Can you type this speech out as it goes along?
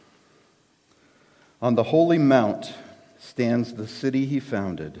On the holy mount stands the city he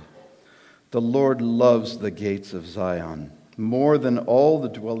founded. The Lord loves the gates of Zion more than all the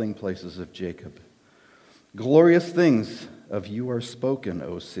dwelling places of Jacob. Glorious things of you are spoken,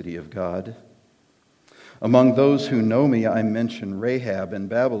 O city of God. Among those who know me, I mention Rahab and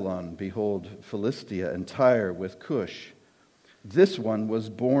Babylon. Behold, Philistia and Tyre with Cush. This one was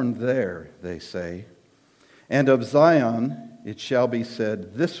born there, they say. And of Zion it shall be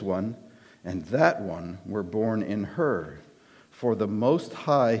said, this one and that one were born in her, for the Most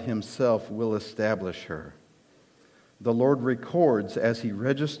High himself will establish her. The Lord records as he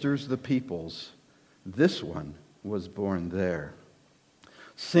registers the peoples, this one was born there.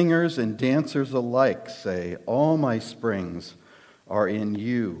 Singers and dancers alike say, all my springs are in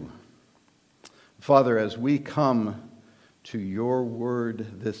you. Father, as we come to your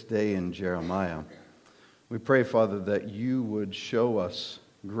word this day in Jeremiah, we pray, Father, that you would show us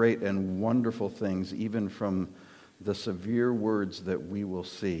great and wonderful things, even from the severe words that we will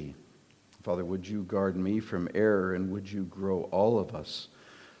see. Father, would you guard me from error, and would you grow all of us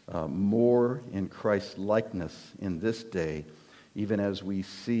more in Christ's likeness in this day, even as we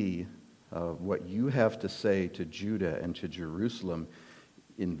see what you have to say to Judah and to Jerusalem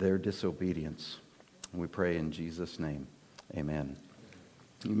in their disobedience. We pray in Jesus' name. Amen.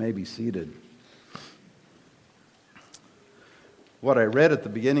 You may be seated. What I read at the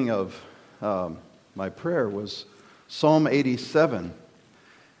beginning of my prayer was Psalm 87,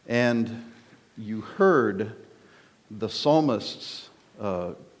 and you heard the psalmist's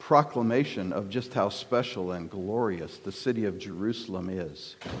proclamation of just how special and glorious the city of Jerusalem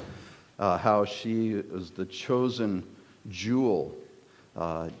is, how she is the chosen jewel.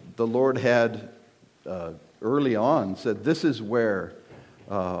 The Lord had early on said, this is where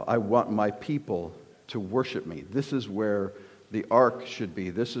I want my people to worship me. This is where the ark should be.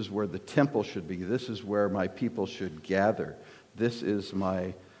 This is where the temple should be. This is where my people should gather. This is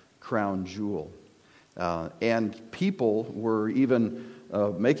my crown jewel. And people were even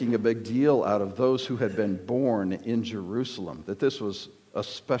making a big deal out of those who had been born in Jerusalem, that this was a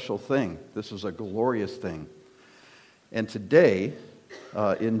special thing. This was a glorious thing. And today,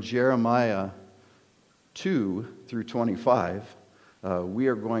 in Jeremiah 2 through 25, we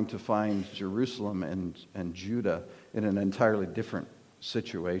are going to find Jerusalem and Judah in an entirely different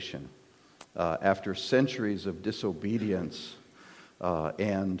situation. After centuries of disobedience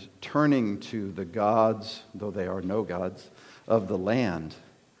and turning to the gods, though they are no gods, of the land,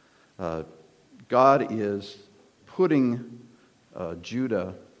 God is putting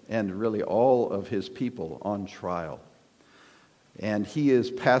Judah and really all of his people on trial. And he is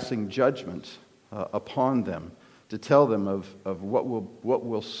passing judgment upon them to tell them of what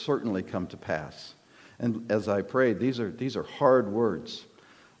will certainly come to pass. And as I prayed, these are hard words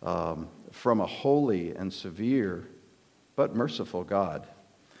from a holy and severe but merciful God.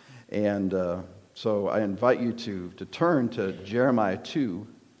 And so I invite you to turn to Jeremiah 2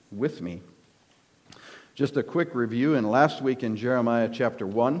 with me. Just a quick review. And last week in Jeremiah chapter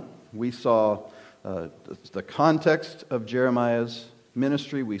 1, we saw the context of Jeremiah's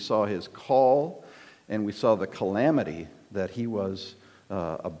ministry. We saw his call, and we saw the calamity that he was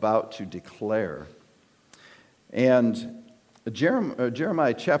about to declare. And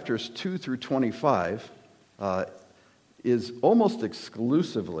Jeremiah chapters 2 through 25 is almost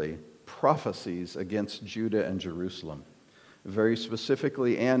exclusively prophecies against Judah and Jerusalem, very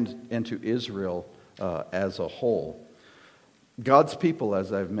specifically, and to Israel as a whole. God's people,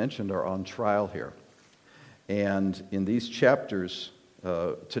 as I've mentioned, are on trial here. And in these chapters,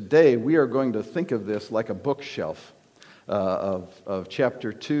 today we are going to think of this like a bookshelf of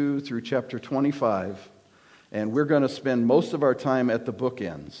chapter 2 through chapter 25. And we're going to spend most of our time at the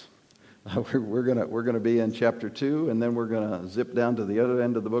bookends. We're going to be in chapter 2, and then we're going to zip down to the other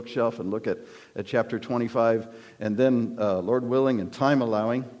end of the bookshelf and look at chapter 25. And then, Lord willing and time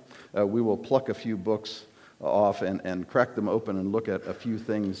allowing, we will pluck a few books off and crack them open and look at a few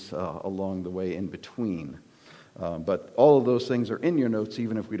things along the way in between. But all of those things are in your notes,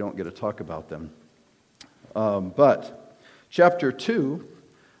 even if we don't get to talk about them. But chapter 2,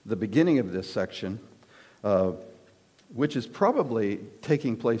 the beginning of this section, which is probably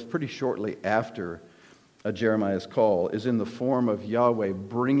taking place pretty shortly after Jeremiah's call, is in the form of Yahweh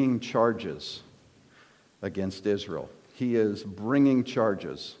bringing charges against Israel. He is bringing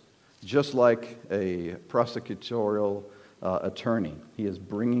charges, just like a prosecutorial attorney. He is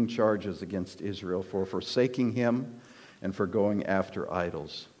bringing charges against Israel for forsaking him and for going after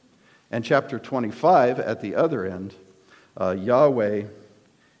idols. And chapter 25, at the other end, Yahweh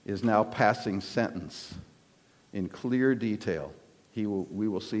is now passing sentence in clear detail We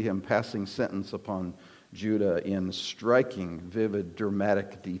will see him passing sentence upon Judah in striking, vivid,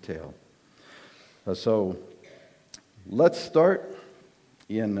 dramatic detail. So let's start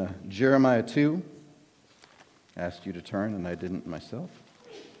in Jeremiah 2. I asked you to turn, and I didn't myself.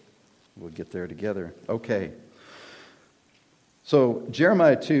 We'll get there together. Okay. So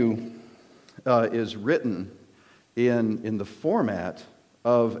Jeremiah 2 is written in the format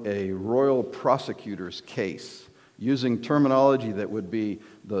of a royal prosecutor's case, using terminology that would be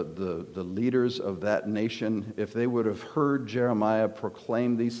the leaders of that nation. If they would have heard Jeremiah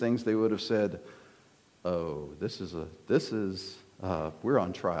proclaim these things, they would have said, "Oh, we're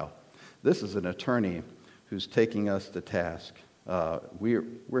on trial. This is an attorney who's taking us to task.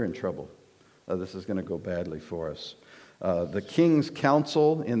 We're in trouble. This is going to go badly for us." The king's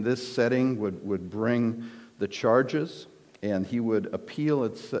counsel in this setting would bring the charges, and he would appeal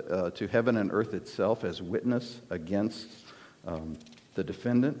to heaven and earth itself as witness against the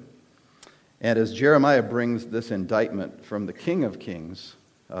defendant. And as Jeremiah brings this indictment from the King of Kings,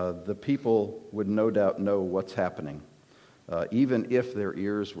 the people would no doubt know what's happening, even if their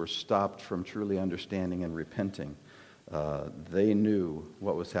ears were stopped from truly understanding and repenting. They knew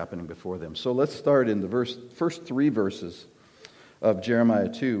what was happening before them. So let's start in the first 3 verses of Jeremiah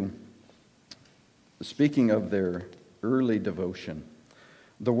 2, speaking of their early devotion.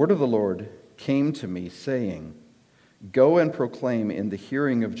 "The word of the Lord came to me, saying, 'Go and proclaim in the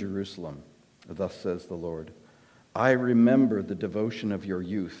hearing of Jerusalem, thus says the Lord, I remember the devotion of your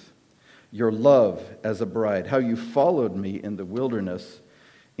youth, your love as a bride, how you followed me in the wilderness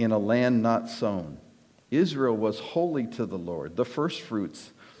in a land not sown. Israel was holy to the Lord, the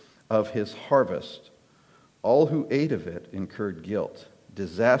firstfruits of his harvest. All who ate of it incurred guilt.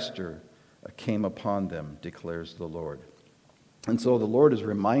 Disaster came upon them, declares the Lord.'" And so the Lord is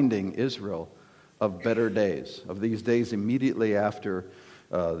reminding Israel of better days, of these days immediately after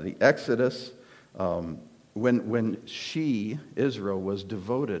the Exodus, when Israel, was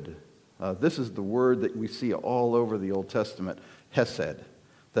devoted. This is the word that we see all over the Old Testament, hesed,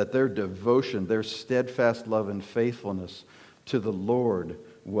 that their devotion, their steadfast love and faithfulness to the Lord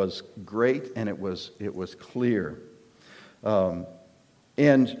was great, and it was clear.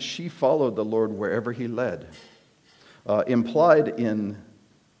 And she followed the Lord wherever he led. Implied in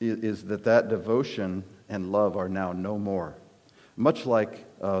is that devotion and love are now no more. Much like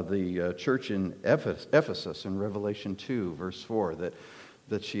the church in Ephesus in Revelation 2, verse 4,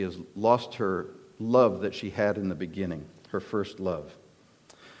 that she has lost her love that she had in the beginning, her first love.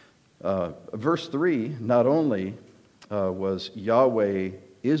 Verse 3, not only was Yahweh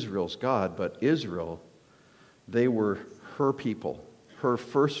Israel's God, but Israel, they were her people, her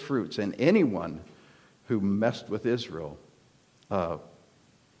first fruits, and anyone who messed with Israel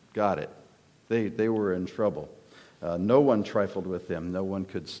got it. They were in trouble. No one trifled with them. No one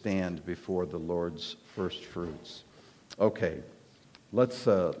could stand before the Lord's first fruits. Okay, let's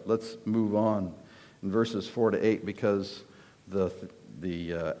move on in verses 4 to 8, because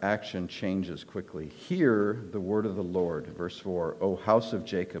the action changes quickly. "Hear the word of the Lord," verse 4, "O house of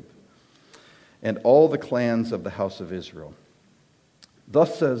Jacob, and all the clans of the house of Israel.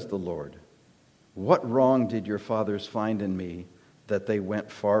 Thus says the Lord, what wrong did your fathers find in me that they went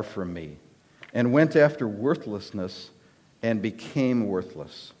far from me, and went after worthlessness and became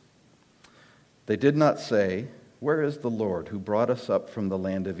worthless? They did not say, where is the Lord who brought us up from the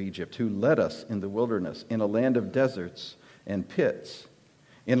land of Egypt, who led us in the wilderness, in a land of deserts and pits,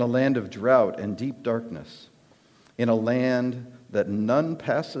 in a land of drought and deep darkness, in a land that none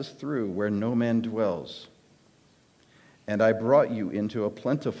passes through, where no man dwells? And I brought you into a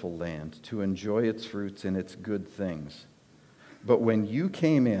plentiful land to enjoy its fruits and its good things. But when you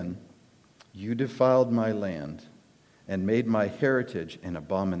came in, you defiled my land and made my heritage an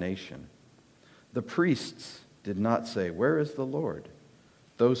abomination. The priests did not say, where is the Lord?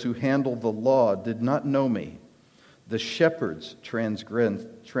 Those who handle the law did not know me. The shepherds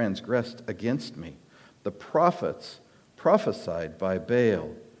transgressed against me. The prophets prophesied by Baal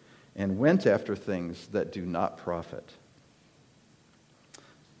and went after things that do not profit.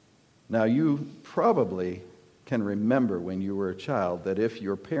 Now, you probably can remember when you were a child that if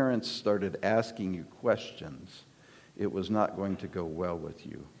your parents started asking you questions, it was not going to go well with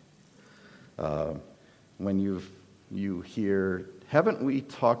you. When you hear, haven't we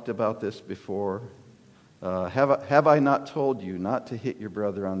talked about this before? Have I not told you not to hit your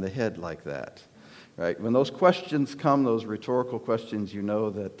brother on the head like that? Right? When those questions come, those rhetorical questions, you know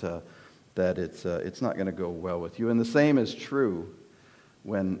that it's not going to go well with you. And the same is true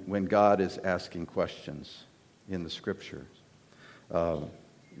when God is asking questions in the Scriptures.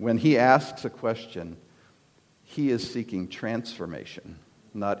 When He asks a question, he is seeking transformation,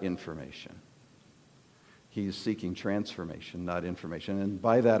 not information. He's seeking transformation, not information. And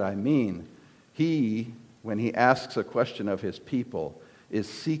by that I mean, he, when he asks a question of his people, is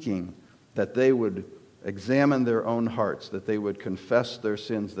seeking that they would examine their own hearts, that they would confess their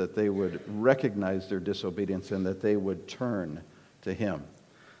sins, that they would recognize their disobedience, and that they would turn to him.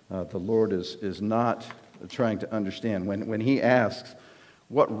 The Lord is not trying to understand. When he asks,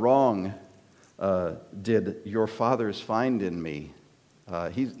 what wrong did your fathers find in me?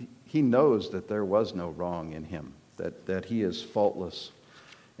 He knows that there was no wrong in him, that he is faultless,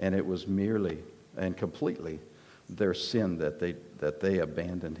 and it was merely and completely their sin that they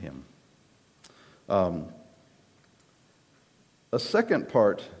abandoned him. A second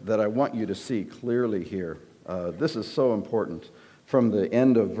part that I want you to see clearly here, this is so important, from the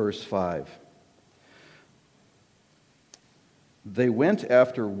end of verse 5. They went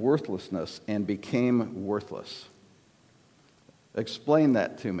after worthlessness and became worthless. Explain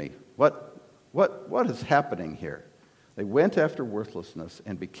that to me. What is happening here? They went after worthlessness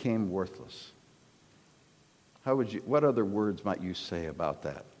and became worthless. What other words might you say about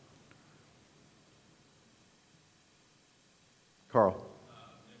that? Carl?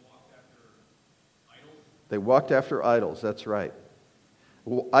 They walked after idols. They walked after idols, that's right.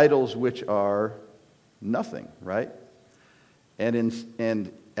 Well, idols which are nothing, right?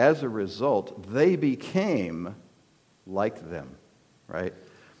 And as a result, they became like them, right?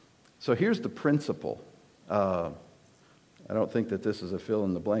 So here's the principle. I don't think that this is a fill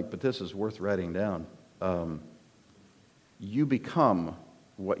in the blank, but this is worth writing down. You become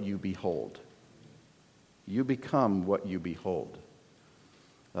what you behold. You become what you behold.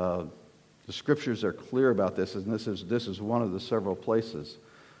 The scriptures are clear about this, and this is one of the several places.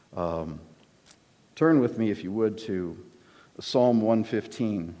 Turn with me, if you would, to Psalm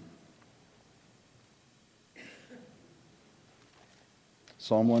 115.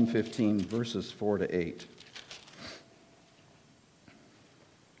 Psalm 115, verses 4 to 8.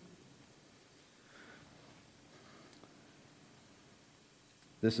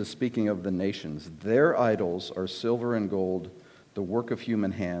 This is speaking of the nations. Their idols are silver and gold, the work of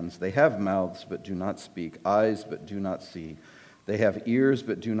human hands. They have mouths but do not speak, eyes but do not see. They have ears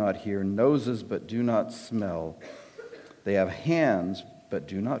but do not hear, noses but do not smell. They have hands but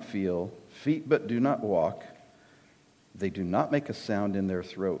do not feel, feet but do not walk. They do not make a sound in their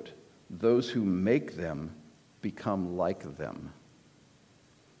throat. Those who make them become like them.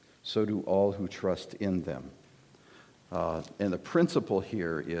 So do all who trust in them. And the principle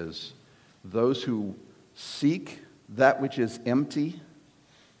here is those who seek that which is empty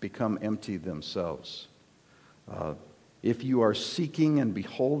become empty themselves. If you are seeking and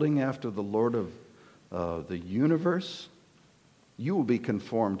beholding after the Lord of the universe, you will be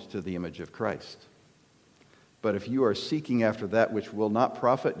conformed to the image of Christ. But if you are seeking after that which will not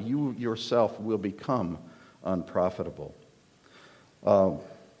profit, you yourself will become unprofitable.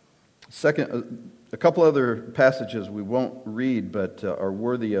 Second, a couple other passages we won't read but are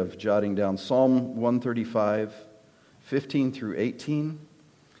worthy of jotting down. Psalm 135, 15 through 18,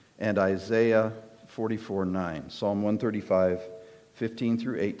 and Isaiah 44:9. Psalm 135, 15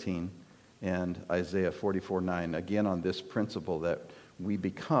 through 18, and Isaiah 44:9. Again, on this principle that we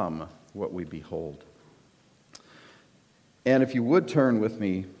become what we behold. And if you would turn with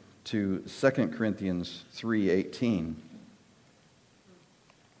me to 2 Corinthians 3:18.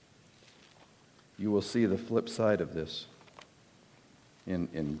 You will see the flip side of this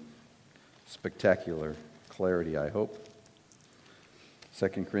in spectacular clarity, I hope.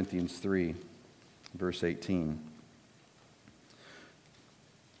 2 Corinthians 3, verse 18.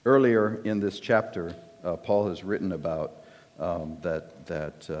 Earlier in this chapter, Paul has written about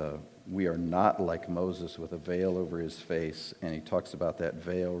that we are not like Moses with a veil over his face, and he talks about that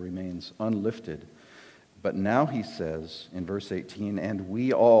veil remains unlifted. But now he says in verse 18, and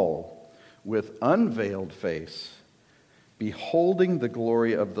we all, with unveiled face, beholding the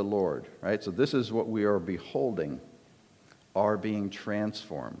glory of the Lord. Right? So this is what we are beholding, are being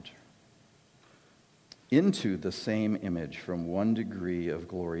transformed into the same image from one degree of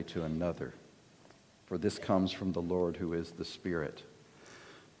glory to another. For this comes from the Lord who is the Spirit.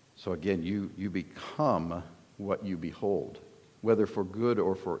 So again, you become what you behold, whether for good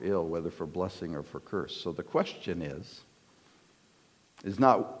or for ill, whether for blessing or for curse. So the question is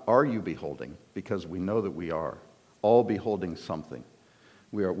not, are you beholding? Because we know that we are all beholding something.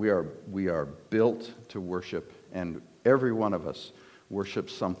 We are built to worship, and every one of us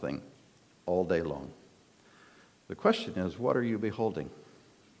worships something all day long. The question is, what are you beholding?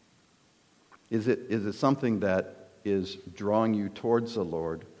 Is it something that is drawing you towards the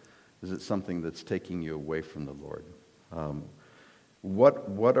Lord Is it something that's taking you away from the Lord?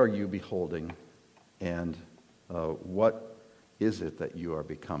 What are you beholding, and what is it that you are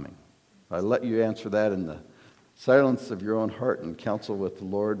becoming? I let you answer that in the silence of your own heart and counsel with the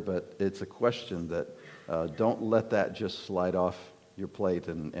Lord, but it's a question that don't let that just slide off your plate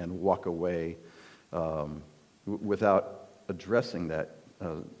and walk away without addressing that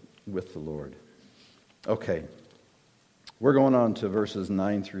with the Lord. Okay, we're going on to verses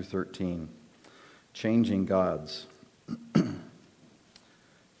 9 through 13, changing gods.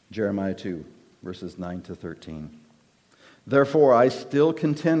 Jeremiah 2, verses 9 to 13. Therefore I still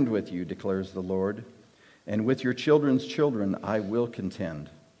contend with you, declares the Lord, and with your children's children I will contend.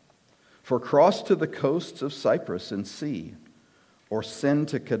 For cross to the coasts of Cyprus and see, or send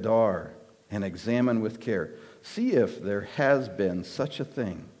to Kedar and examine with care. See if there has been such a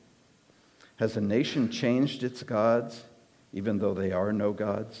thing. Has a nation changed its gods, even though they are no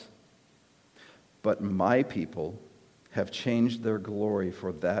gods? But my people have changed their glory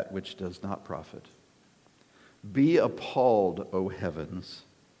for that which does not profit. Be appalled, O heavens,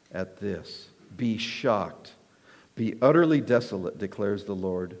 at this. Be shocked. Be utterly desolate, declares the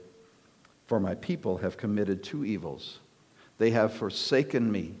Lord. For my people have committed two evils. They have forsaken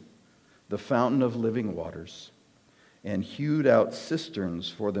me, the fountain of living waters, and hewed out cisterns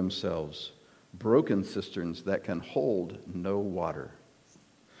for themselves, broken cisterns that can hold no water.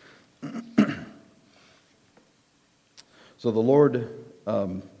 So the Lord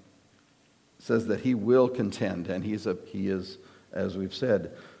says that he will contend, and he is, as we've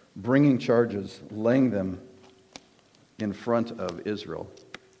said, bringing charges, laying them in front of Israel.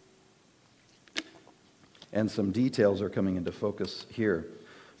 And some details are coming into focus here.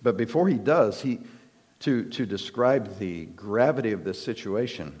 But before he does, to describe the gravity of this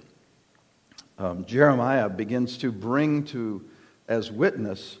situation, Jeremiah begins to bring to as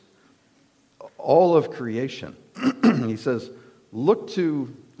witness all of creation. He says, look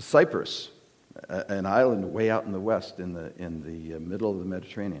to Cyprus, an island way out in the west in the middle of the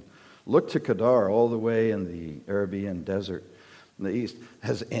Mediterranean. Look to Kedar, all the way in the Arabian desert in the east.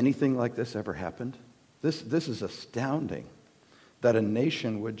 Has anything like this ever happened? This is astounding that a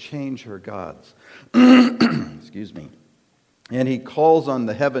nation would change her gods. Excuse me. And he calls on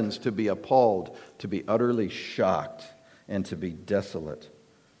the heavens to be appalled, to be utterly shocked, and to be desolate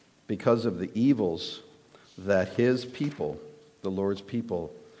because of the evils that his people, the Lord's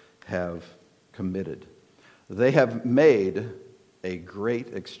people, have committed. They have made a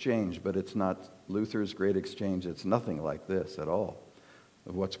great exchange, but it's not Luther's great exchange. It's nothing like this at all.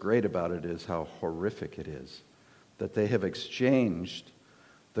 What's great about it is how horrific it is that they have exchanged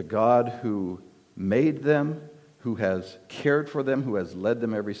the God who made them, who has cared for them, who has led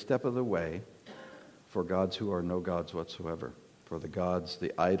them every step of the way, for gods who are no gods whatsoever, for the gods,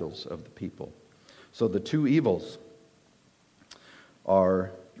 the idols of the people. So the two evils are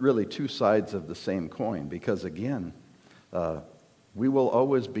really two sides of the same coin, because again, we will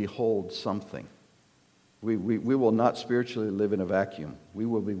always behold something. We will not spiritually live in a vacuum. We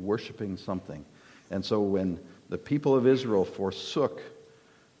will be worshiping something. And so when the people of Israel forsook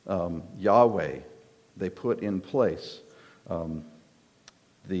Yahweh, they put in place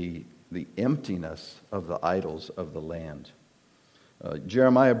the emptiness of the idols of the land.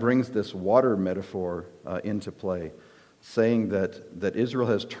 Jeremiah brings this water metaphor into play, saying that Israel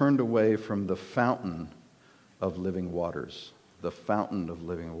has turned away from the fountain of living waters. The fountain of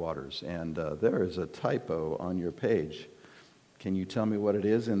living waters. And there is a typo on your page. Can you tell me what it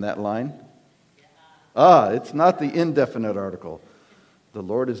is in that line? It's not the indefinite article. The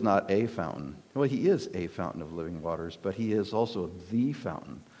Lord is not a fountain. Well, he is a fountain of living waters, but he is also the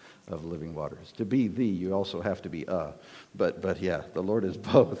fountain of living waters. To be the, you also have to be a. But yeah, the Lord is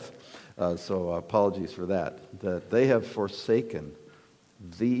both. So apologies for that. That they have forsaken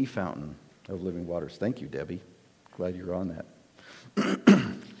the fountain of living waters. Thank you, Debbie. Glad you're on that.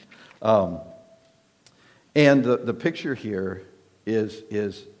 And the picture here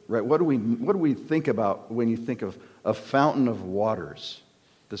is right. What do we think about when you think of a fountain of waters?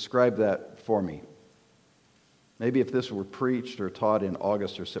 Describe that for me. Maybe if this were preached or taught in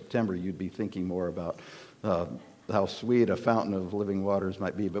August or September, you'd be thinking more about how sweet a fountain of living waters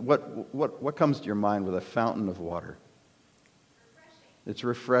might be. But what comes to your mind with a fountain of water? Refreshing. It's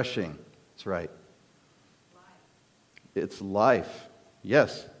refreshing. That's right. It's life.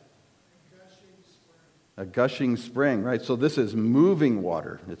 Yes. A gushing spring, right? So this is moving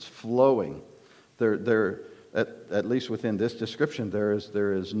water. It's flowing. At least within this description, there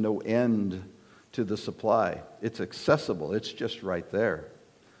is no end to the supply. It's accessible. It's just right there.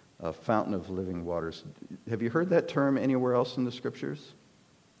 A fountain of living waters. Have you heard that term anywhere else in the scriptures?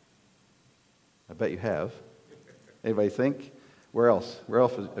 I bet you have. Anybody think? Where else? Where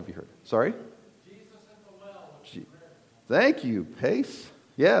else have you heard? Sorry? Jesus at the well. Thank you, Pace.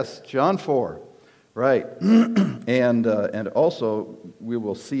 Yes, John 4. Right. And also we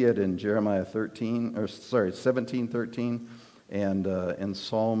will see it in Jeremiah 17:13 and in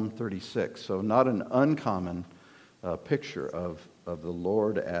Psalm 36. So not an uncommon picture of the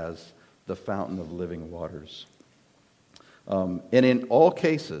Lord as the fountain of living waters. And in all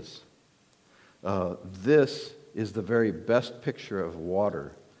cases, this is the very best picture of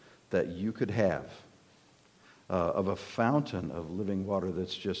water that you could have, of a fountain of living water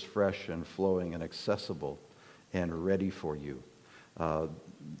that's just fresh and flowing and accessible and ready for you.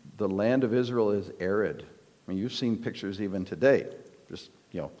 The land of Israel is arid. I mean, you've seen pictures even today. Just,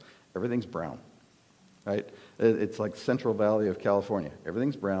 everything's brown, right? It's like Central Valley of California.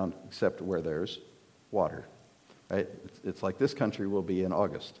 Everything's brown except where there's water, right? It's like this country will be in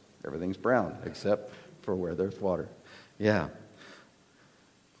August. Everything's brown except for where there's water. Yeah.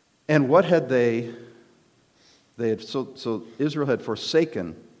 And what had they had, so Israel had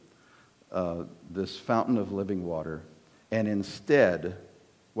forsaken this fountain of living water, and instead,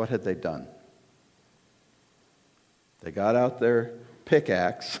 what had they done? They got out their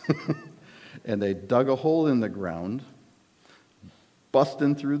pickaxe and they dug a hole in the ground,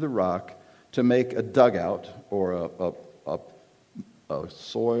 busting through the rock to make a dugout or a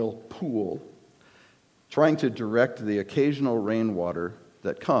soil pool, trying to direct the occasional rainwater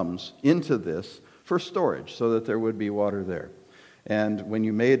that comes into this for storage so that there would be water there. And when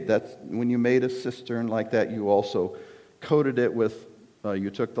you made a cistern like that, you also coated it with, you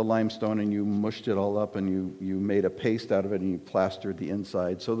took the limestone and you mushed it all up and you made a paste out of it and you plastered the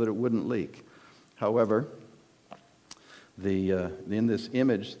inside so that it wouldn't leak. However, in this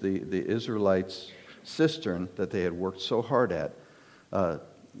image, the Israelites' cistern that they had worked so hard at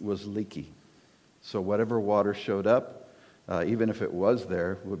was leaky. So whatever water showed up, even if it was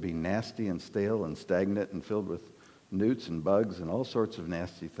there, would be nasty and stale and stagnant and filled with newts and bugs and all sorts of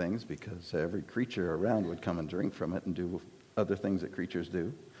nasty things, because every creature around would come and drink from it and do other things that creatures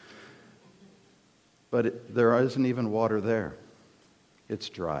do. But there isn't even water there. It's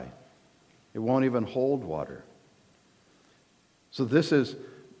dry. It won't even hold water. So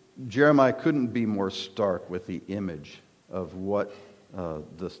Jeremiah couldn't be more stark with the image of what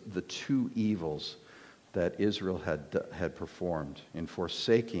the two evils that Israel had performed in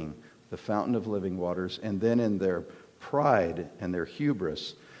forsaking the fountain of living waters, and then in their pride and their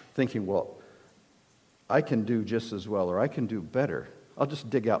hubris, thinking, well, I can do just as well, or I can do better. I'll just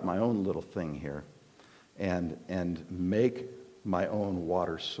dig out my own little thing here and make my own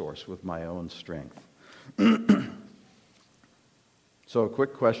water source with my own strength. So a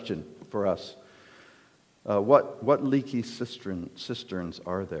quick question for us. What leaky cisterns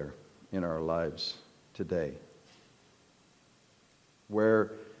are there in our lives today?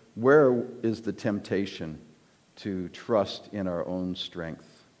 Where is the temptation to trust in our own strength?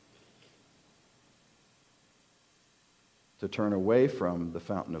 To turn away from the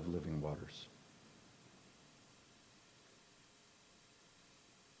fountain of living waters?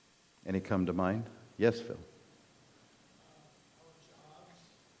 Any come to mind? Yes, Phil.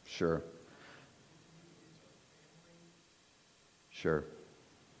 Sure. Sure.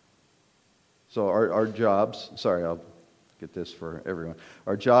 So our jobs, sorry, I'll get this for everyone.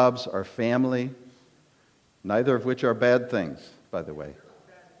 Our jobs, our family, neither of which are bad things, by the way.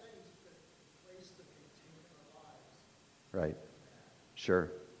 Right. Sure.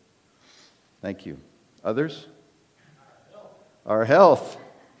 Thank you. Others? Our health.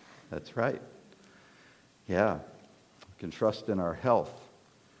 That's right. Yeah. We can trust in our health.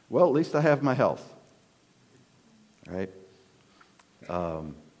 Well, at least I have my health. Right?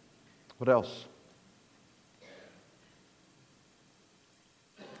 What else?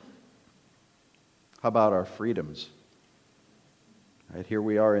 How about our freedoms? Right, here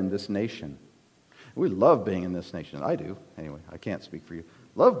we are in this nation. We love being in this nation. I do. Anyway, I can't speak for you.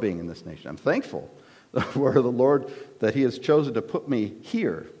 Love being in this nation. I'm thankful for the Lord that He has chosen to put me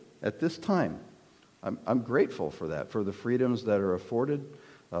here at this time. I'm grateful for that, for the freedoms that are afforded,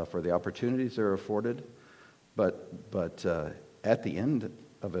 for the opportunities that are afforded. But at the end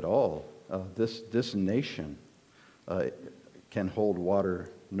of it all, this nation can hold water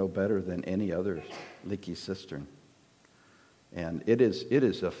no better than any other leaky cistern. And it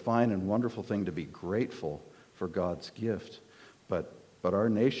is a fine and wonderful thing to be grateful for God's gift. But our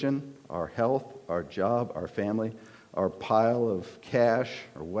nation, our health, our job, our family, our pile of cash,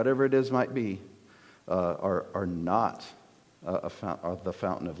 or whatever it is might be, are not the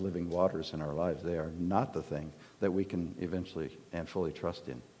fountain of living waters in our lives. They are not the thing that we can eventually and fully trust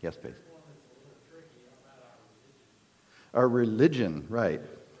in. Yes, please. Our religion, right.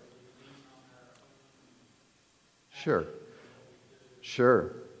 Sure.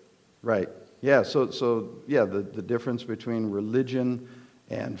 Sure. Right. Yeah, the difference between religion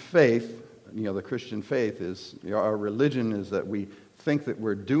and faith, the Christian faith is, our religion is that we think that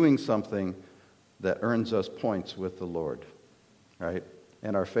we're doing something that earns us points with the Lord, right?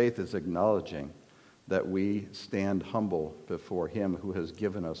 And our faith is acknowledging that we stand humble before Him who has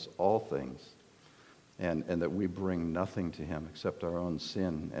given us all things, and that we bring nothing to Him except our own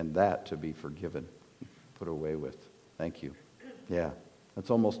sin, and that to be forgiven, put away with. Thank you. Yeah, that's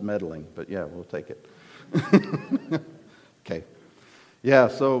almost meddling, but yeah, we'll take it. Okay. Yeah,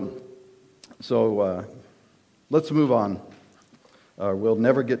 so let's move on. We'll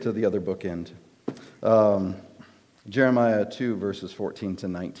never get to the other bookend. Jeremiah 2, verses 14 to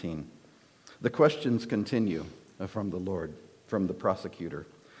 19. The questions continue from the Lord, from the prosecutor.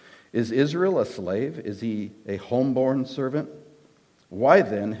 Is Israel a slave? Is he a homeborn servant? Why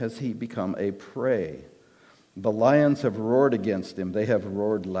then has he become a prey? The lions have roared against him. They have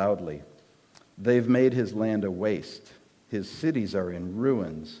roared loudly. They've made his land a waste. His cities are in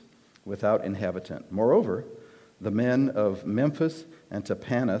ruins, without inhabitant. Moreover, the men of Memphis and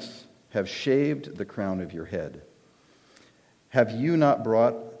Tapanhes have shaved the crown of your head. Have you not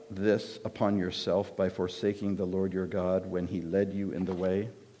brought this upon yourself by forsaking the Lord your God when He led you in the way?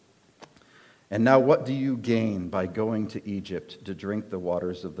 And now what do you gain by going to Egypt to drink the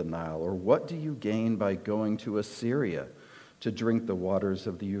waters of the Nile? Or what do you gain by going to Assyria to drink the waters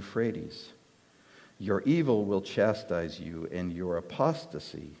of the Euphrates? Your evil will chastise you, and your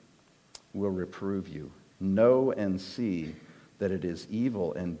apostasy will reprove you. Know and see that it is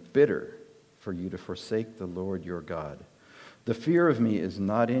evil and bitter for you to forsake the Lord your God. The fear of me is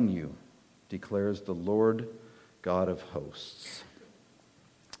not in you, declares the Lord God of hosts.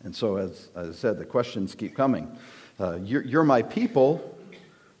 And so, as I said, the questions keep coming. You're my people.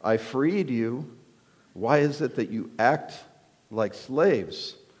 I freed you. Why is it that you act like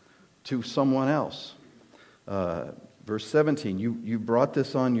slaves to someone else? Verse 17, you brought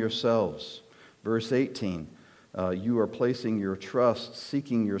this on yourselves. Verse 18, you are placing your trust,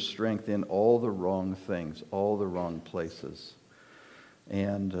 seeking your strength in all the wrong things, all the wrong places.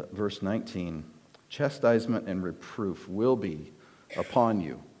 And verse 19, chastisement and reproof will be upon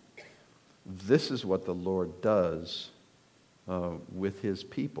you. This is what the Lord does with His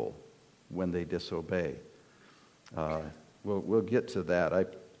people when they disobey. We'll get to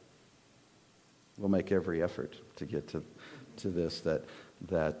that. We'll make every effort to get to this,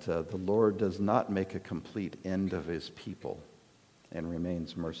 that the Lord does not make a complete end of His people and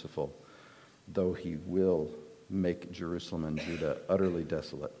remains merciful, though He will make Jerusalem and Judah utterly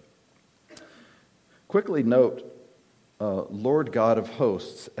desolate. Quickly note Lord God of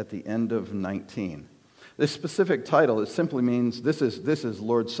hosts at the end of 19. This specific title, it simply means this is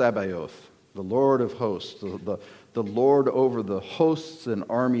Lord Sabaoth, the Lord of hosts, the Lord over the hosts and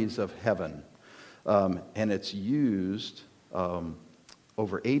armies of heaven. And it's used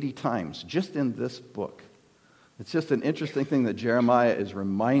over 80 times just in this book. It's just an interesting thing that Jeremiah is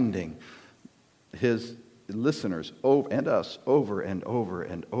reminding his listeners and us over and over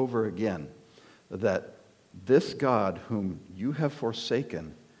and over again that this God whom you have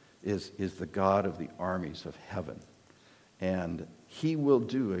forsaken is the God of the armies of heaven. And He will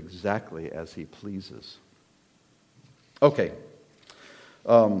do exactly as He pleases. Okay,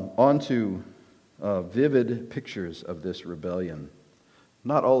 on to vivid pictures of this rebellion,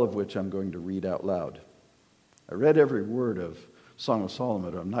 not all of which I'm going to read out loud. I read every word of Song of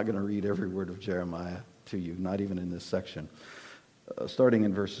Solomon, but I'm not going to read every word of Jeremiah to you, not even in this section. Starting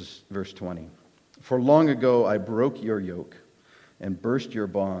in verse 20. For long ago I broke your yoke and burst your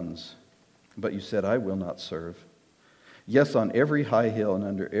bonds, but you said, I will not serve. Yes, on every high hill and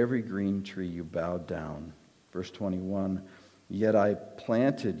under every green tree you bowed down. Verse 21, yet I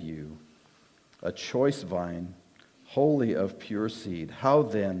planted you, a choice vine, wholly of pure seed. How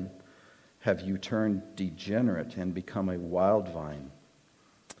then have you turned degenerate and become a wild vine?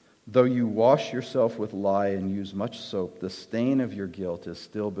 Though you wash yourself with lye and use much soap, the stain of your guilt is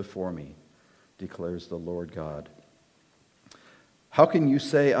still before me, declares the Lord God. How can you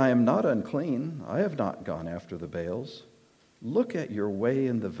say, I am not unclean? I have not gone after the Baals. Look at your way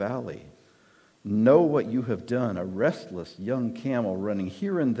in the valley. Know what you have done, a restless young camel running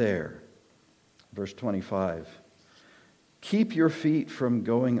here and there. Verse 25. Keep your feet from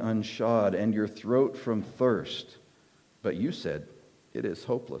going unshod and your throat from thirst. But you said, it is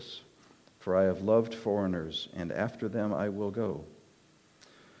hopeless, for I have loved foreigners, and after them I will go.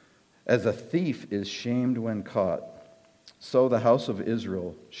 As a thief is shamed when caught, so the house of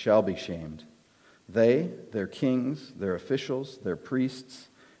Israel shall be shamed. They, their kings, their officials, their priests,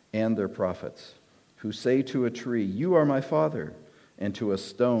 and their prophets, who say to a tree, 'You are my father,' and to a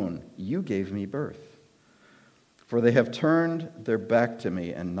stone, 'You gave me birth.' For they have turned their back to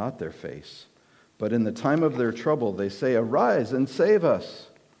me and not their face. But in the time of their trouble they say, 'Arise and save us.'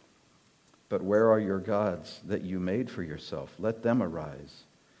 But where are your gods that you made for yourself? Let them arise,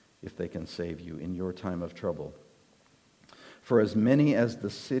 if they can save you in your time of trouble. For as many as the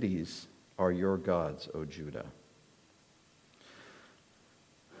cities are your gods, O Judah."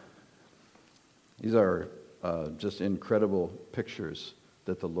 These are just incredible pictures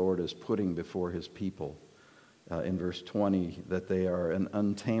that the Lord is putting before his people. In verse 20, that they are an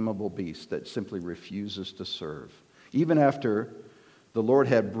untamable beast that simply refuses to serve. Even after the Lord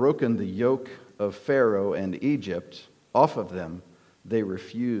had broken the yoke of Pharaoh and Egypt off of them, they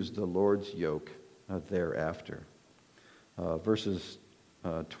refused the Lord's yoke thereafter. Verses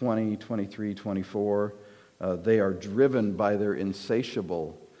 20, 23, 24, they are driven by their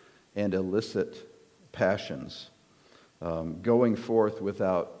insatiable and illicit passions, going forth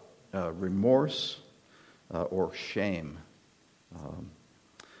without remorse or shame.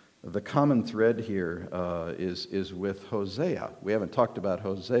 The common thread here is with Hosea. We haven't talked about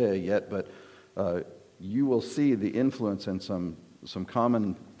Hosea yet, but you will see the influence and some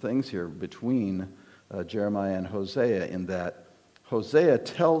common things here between Jeremiah and Hosea, in that Hosea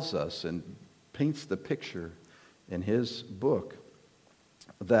tells us and paints the picture in his book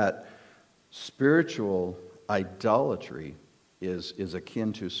that spiritual idolatry is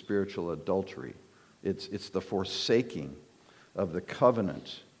akin to spiritual adultery. It's the forsaking of the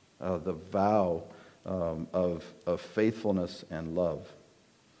covenant, the vow of faithfulness and love.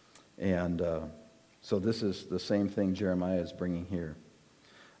 And so this is the same thing Jeremiah is bringing here.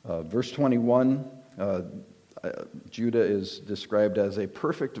 Verse 21, Judah is described as a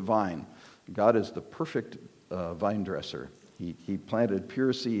perfect vine. God is the perfect vine dresser. He planted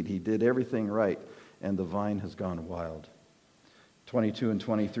pure seed. He did everything right, and the vine has gone wild. 22 and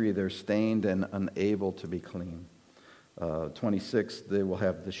 23, they're stained and unable to be clean. 26, they will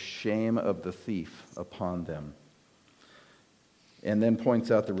have the shame of the thief upon them. And then points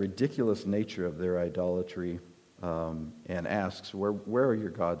out the ridiculous nature of their idolatry, and asks, where are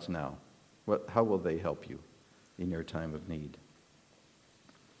your gods now? How will they help you in your time of need?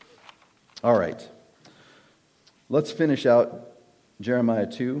 All right. Let's finish out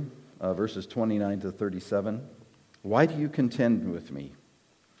Jeremiah 2, verses 29 to 37. "Why do you contend with me?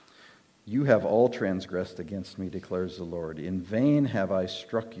 You have all transgressed against me, declares the Lord. In vain have I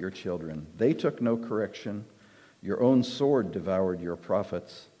struck your children. They took no correction. Your own sword devoured your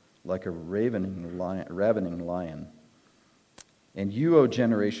prophets like a ravening lion. And you, O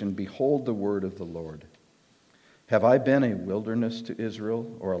generation, behold the word of the Lord. Have I been a wilderness to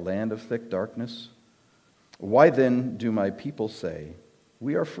Israel, or a land of thick darkness? Why then do my people say,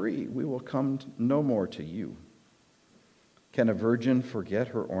 'We are free, we will come no more to you'? Can a virgin forget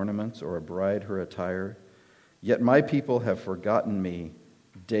her ornaments, or a bride her attire? Yet my people have forgotten me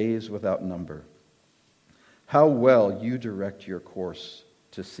days without number. How well you direct your course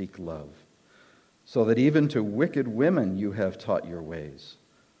to seek love, so that even to wicked women you have taught your ways.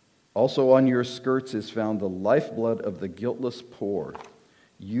 Also on your skirts is found the lifeblood of the guiltless poor.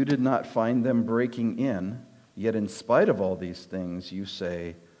 You did not find them breaking in, yet in spite of all these things you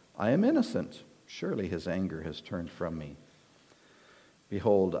say, 'I am innocent. Surely his anger has turned from me.'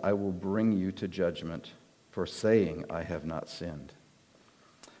 Behold, I will bring you to judgment for saying, 'I have not sinned.'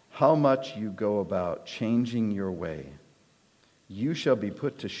 How much you go about changing your way. You shall be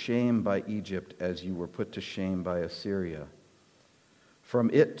put to shame by Egypt as you were put to shame by Assyria. From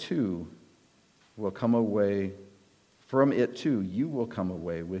it too you will come away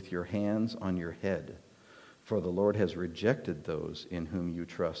with your hands on your head. For the Lord has rejected those in whom you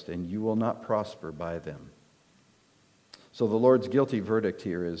trust, and you will not prosper by them." So the Lord's guilty verdict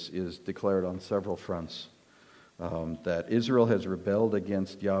here is declared on several fronts. That Israel has rebelled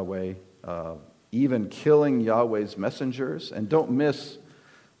against Yahweh, even killing Yahweh's messengers. And don't miss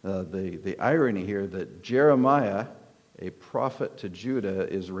the irony here that Jeremiah, a prophet to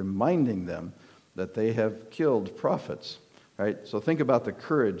Judah, is reminding them that they have killed prophets. Right? So think about the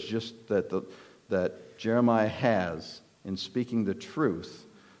courage just that Jeremiah has in speaking the truth,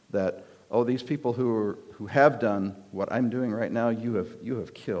 that, oh, these people who have done what I'm doing right now, you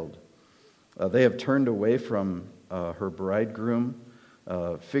have killed. They have turned away from her bridegroom,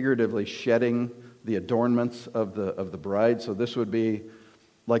 figuratively shedding the adornments of the bride. So this would be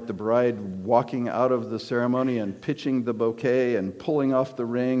like the bride walking out of the ceremony and pitching the bouquet and pulling off the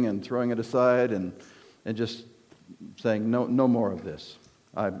ring and throwing it aside and just saying, no more of this.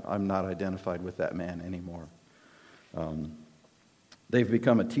 I'm not identified with that man anymore. They've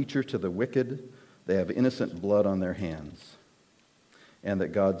become a teacher to the wicked. They have innocent blood on their hands, and that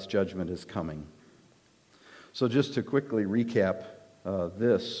God's judgment is coming. So just to quickly recap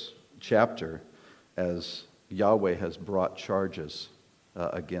this chapter, as Yahweh has brought charges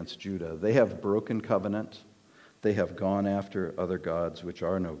against Judah. They have broken covenant. They have gone after other gods, which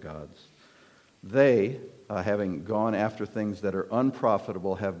are no gods. They, having gone after things that are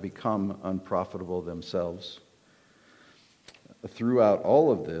unprofitable, have become unprofitable themselves. Throughout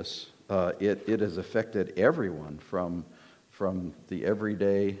all of this, it has affected everyone from the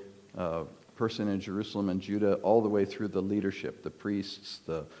everyday person in Jerusalem and Judah all the way through the leadership, the priests,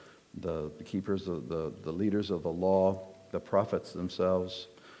 the keepers of the leaders of the law, the prophets themselves,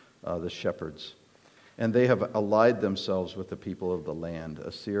 the shepherds. And they have allied themselves with the people of the land,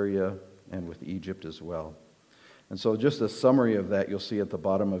 Assyria, and with Egypt as well. And so just a summary of that, you'll see at the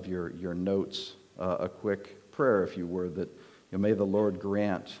bottom of your notes, a quick prayer, if you were, that may the Lord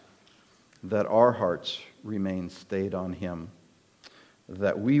grant that our hearts remain stayed on Him,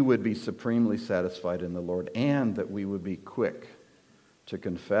 that we would be supremely satisfied in the Lord, and that we would be quick to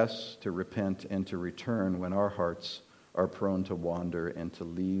confess, to repent, and to return when our hearts are prone to wander and to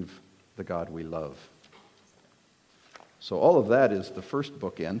leave the God we love. So all of that is the first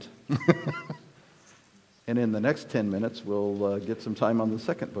bookend. And in the next 10 minutes, we'll get some time on the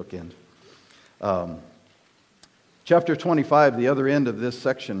second bookend. Chapter 25, the other end of this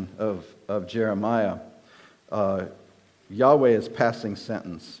section of Jeremiah, Yahweh is passing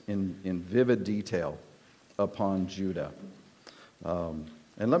sentence in vivid detail upon Judah. And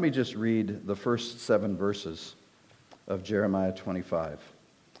let me just read the first 7 verses of Jeremiah 25.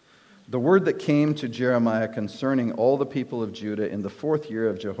 The word that came to Jeremiah concerning all the people of Judah in the 4th year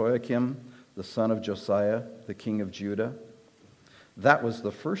of Jehoiakim, the son of Josiah, the king of Judah. That was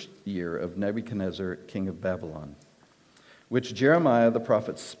the 1st year of Nebuchadnezzar, king of Babylon, which Jeremiah the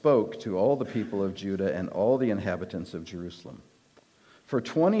prophet spoke to all the people of Judah and all the inhabitants of Jerusalem. For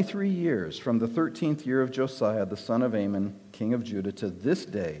 23 years, from the 13th year of Josiah, the son of Amon, king of Judah, to this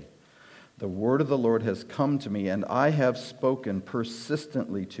day, the word of the Lord has come to me, and I have spoken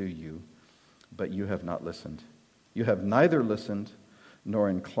persistently to you, but you have not listened. You have neither listened nor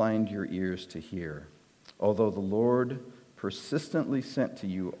inclined your ears to hear, although the Lord persistently sent to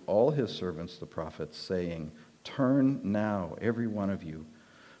you all his servants, the prophets, saying, turn now, every one of you,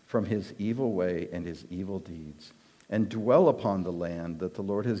 from his evil way and his evil deeds, and dwell upon the land that the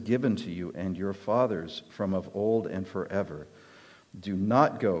Lord has given to you and your fathers from of old and forever. Do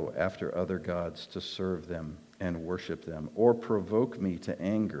not go after other gods to serve them and worship them, or provoke me to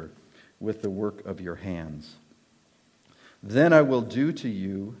anger with the work of your hands. Then I will do to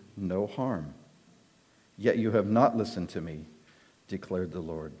you no harm. Yet you have not listened to me, declared the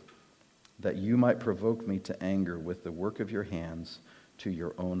Lord, that you might provoke me to anger with the work of your hands to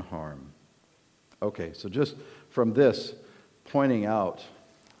your own harm. Okay, so just from this, pointing out,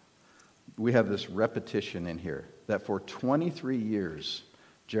 we have this repetition in here, that for 23 years,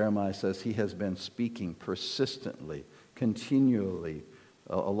 Jeremiah says he has been speaking persistently, continually,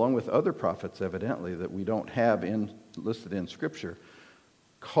 along with other prophets, evidently, that we don't have listed in Scripture,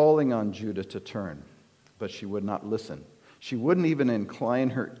 calling on Judah to turn, but she would not listen. She wouldn't even incline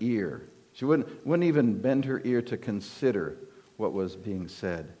her ear. She wouldn't even bend her ear to consider what was being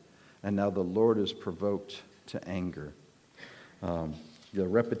said. And now the Lord is provoked to anger. The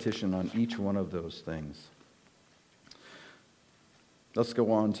repetition on each one of those things. Let's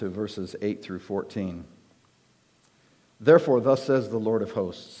go on to verses 8 through 14. Therefore, thus says the Lord of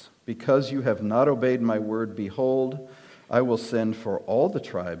hosts, because you have not obeyed my word, behold, I will send for all the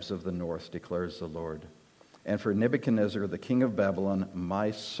tribes of the north, declares the Lord, and for Nebuchadnezzar, the king of Babylon,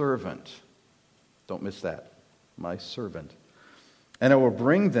 my servant. Don't miss that. My servant. And I will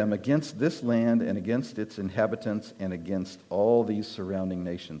bring them against this land and against its inhabitants and against all these surrounding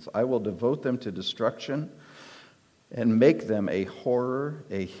nations. I will devote them to destruction and make them a horror,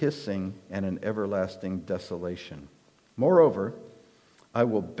 a hissing, and an everlasting desolation. Moreover, I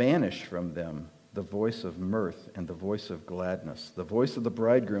will banish from them the voice of mirth and the voice of gladness, the voice of the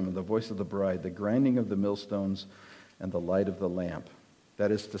bridegroom and the voice of the bride, the grinding of the millstones and the light of the lamp.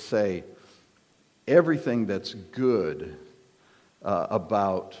 That is to say, everything that's good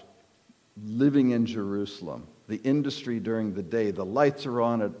about living in Jerusalem, the industry during the day, the lights are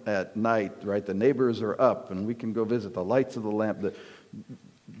on at night, right? The neighbors are up and we can go visit, the lights of the lamp.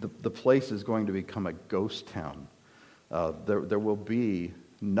 The place is going to become a ghost town. There will be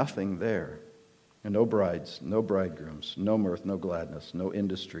nothing there. And no brides, no bridegrooms, no mirth, no gladness, no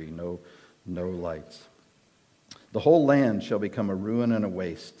industry, no lights. The whole land shall become a ruin and a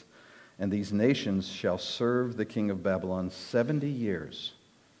waste, and these nations shall serve the king of Babylon 70 years.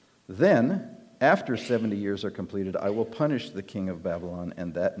 Then, after 70 years are completed, I will punish the king of Babylon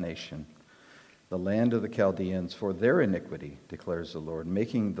and that nation, the land of the Chaldeans, for their iniquity, declares the Lord,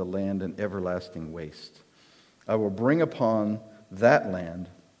 making the land an everlasting waste. I will bring upon that land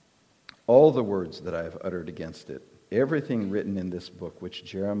all the words that I have uttered against it, everything written in this book which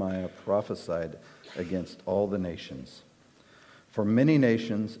Jeremiah prophesied against all the nations. For many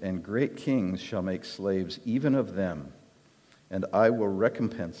nations and great kings shall make slaves even of them, and I will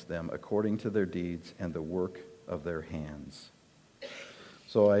recompense them according to their deeds and the work of their hands.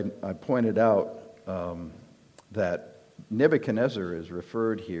 So I pointed out that Nebuchadnezzar is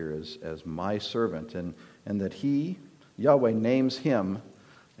referred here as my servant, and that he, Yahweh, names him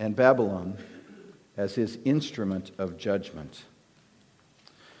and Babylon as his instrument of judgment.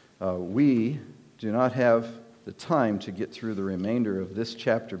 We do not have the time to get through the remainder of this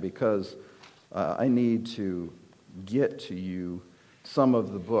chapter because I need to get to you some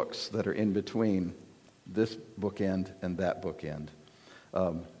of the books that are in between this bookend and that bookend.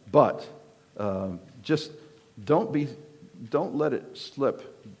 But just don't let it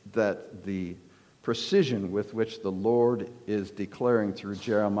slip that the precision with which the Lord is declaring through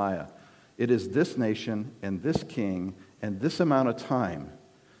Jeremiah, it is this nation and this king and this amount of time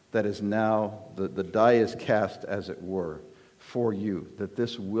that is now, the die is cast, as it were, for you, that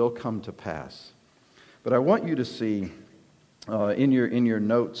this will come to pass. But I want you to see in your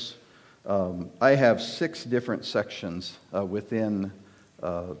notes, I have 6 different sections within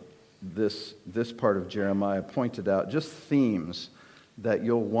this part of Jeremiah pointed out, just themes that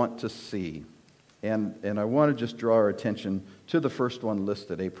you'll want to see. And I want to just draw our attention to the first one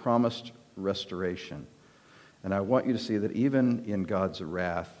listed, a promised restoration. And I want you to see that even in God's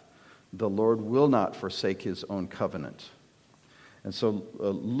wrath, the Lord will not forsake his own covenant. And so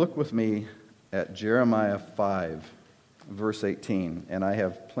look with me at Jeremiah 5, verse 18. And I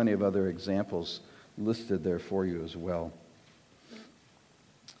have plenty of other examples listed there for you as well.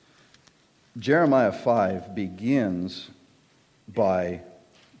 Jeremiah 5 begins by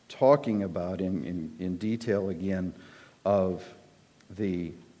talking about in detail again of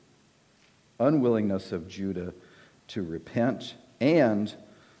the unwillingness of Judah to repent and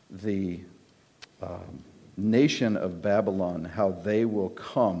the nation of Babylon, how they will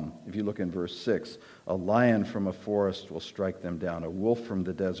come. If you look in verse 6, a lion from a forest will strike them down, a wolf from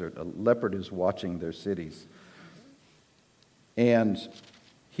the desert, a leopard is watching their cities. And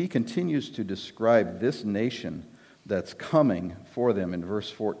he continues to describe this nation that's coming for them in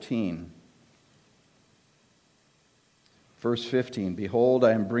verse 14. Verse 15, behold,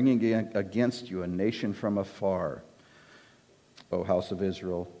 I am bringing against you a nation from afar, O house of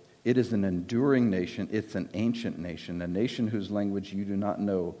Israel. It is an enduring nation. It's an ancient nation, a nation whose language you do not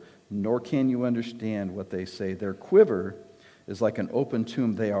know, nor can you understand what they say. Their quiver is like an open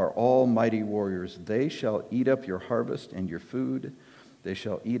tomb. They are all mighty warriors. They shall eat up your harvest and your food. They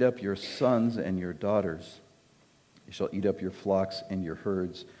shall eat up your sons and your daughters. They shall eat up your flocks and your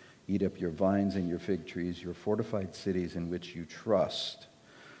herds, eat up your vines and your fig trees, your fortified cities in which you trust.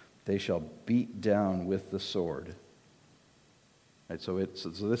 They shall beat down with the sword. Right, so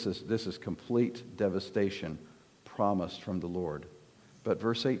this is complete devastation promised from the Lord. But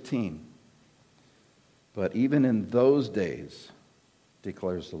verse 18, but even in those days,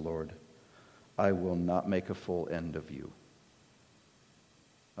 declares the Lord, I will not make a full end of you.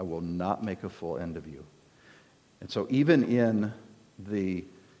 I will not make a full end of you. And so even in the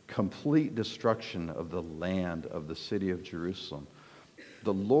complete destruction of the land of the city of Jerusalem,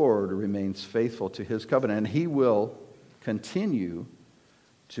 the Lord remains faithful to his covenant, and he will continue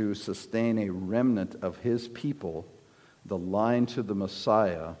to sustain a remnant of his people, the line to the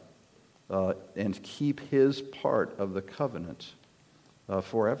Messiah, and keep his part of the covenant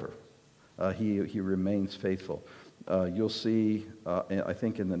forever. He remains faithful. You'll see, I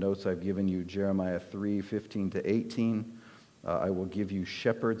think in the notes I've given you, Jeremiah 3, 15 to 18. I will give you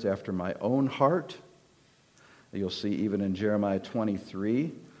shepherds after my own heart. You'll see even in Jeremiah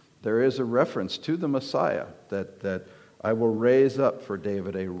 23, there is a reference to the Messiah that I will raise up for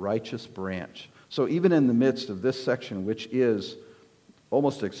David a righteous branch. So even in the midst of this section, which is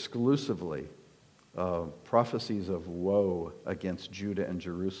almost exclusively prophecies of woe against Judah and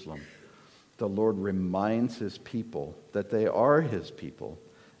Jerusalem, the Lord reminds his people that they are his people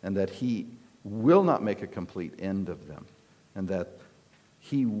and that he will not make a complete end of them and that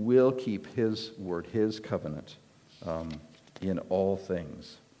he will keep his word, his covenant in all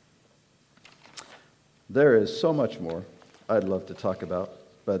things. There is so much more I'd love to talk about,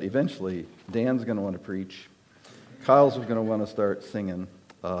 but eventually Dan's going to want to preach, Kyle's going to want to start singing.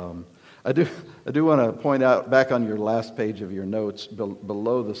 I do want to point out, back on your last page of your notes,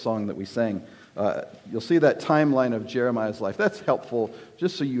 below the song that we sang, you'll see that timeline of Jeremiah's life. That's helpful,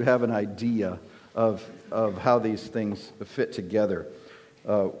 just so you have an idea of how these things fit together.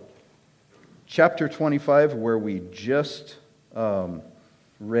 Chapter 25, where we just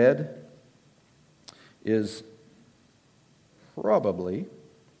read, is probably,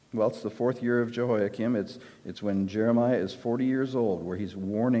 well, it's the 4th year of Jehoiakim. It's when Jeremiah is 40 years old, where he's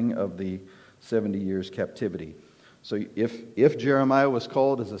warning of the 70 years captivity. So if Jeremiah was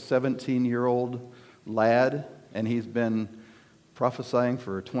called as a 17-year-old lad, and he's been prophesying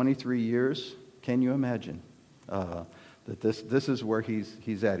for 23 years, can you imagine that this is where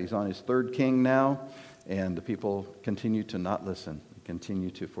he's at? He's on his 3rd king now, and the people continue to not listen,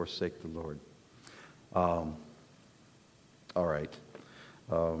 continue to forsake the Lord. All right.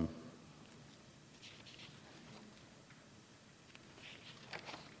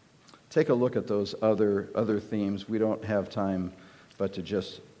 Take a look at those other themes. We don't have time but to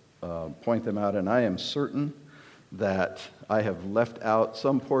just point them out, and I am certain that I have left out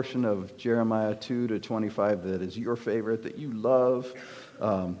some portion of Jeremiah 2 to 25 that is your favorite, that you love.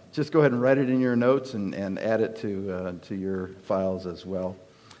 Just go ahead and write it in your notes and add it to your files as well.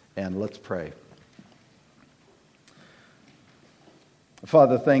 And let's pray.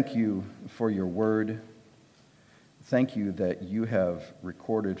 Father, thank you for your word. Thank you that you have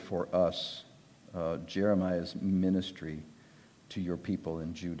recorded for us Jeremiah's ministry to your people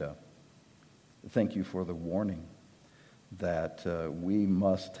in Judah. Thank you for the warning that we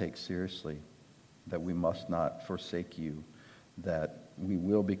must take seriously, that we must not forsake you, that we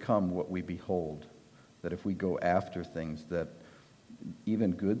will become what we behold, that if we go after things, that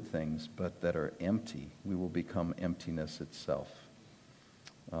even good things, but that are empty, we will become emptiness itself.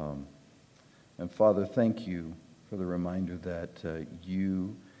 And Father, thank you for the reminder that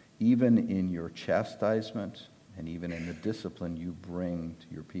you, even in your chastisement and even in the discipline you bring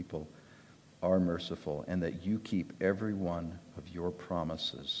to your people, are merciful, and that you keep every one of your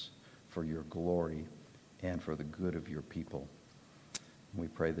promises for your glory and for the good of your people. We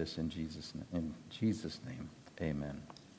pray this in Jesus' name. Amen.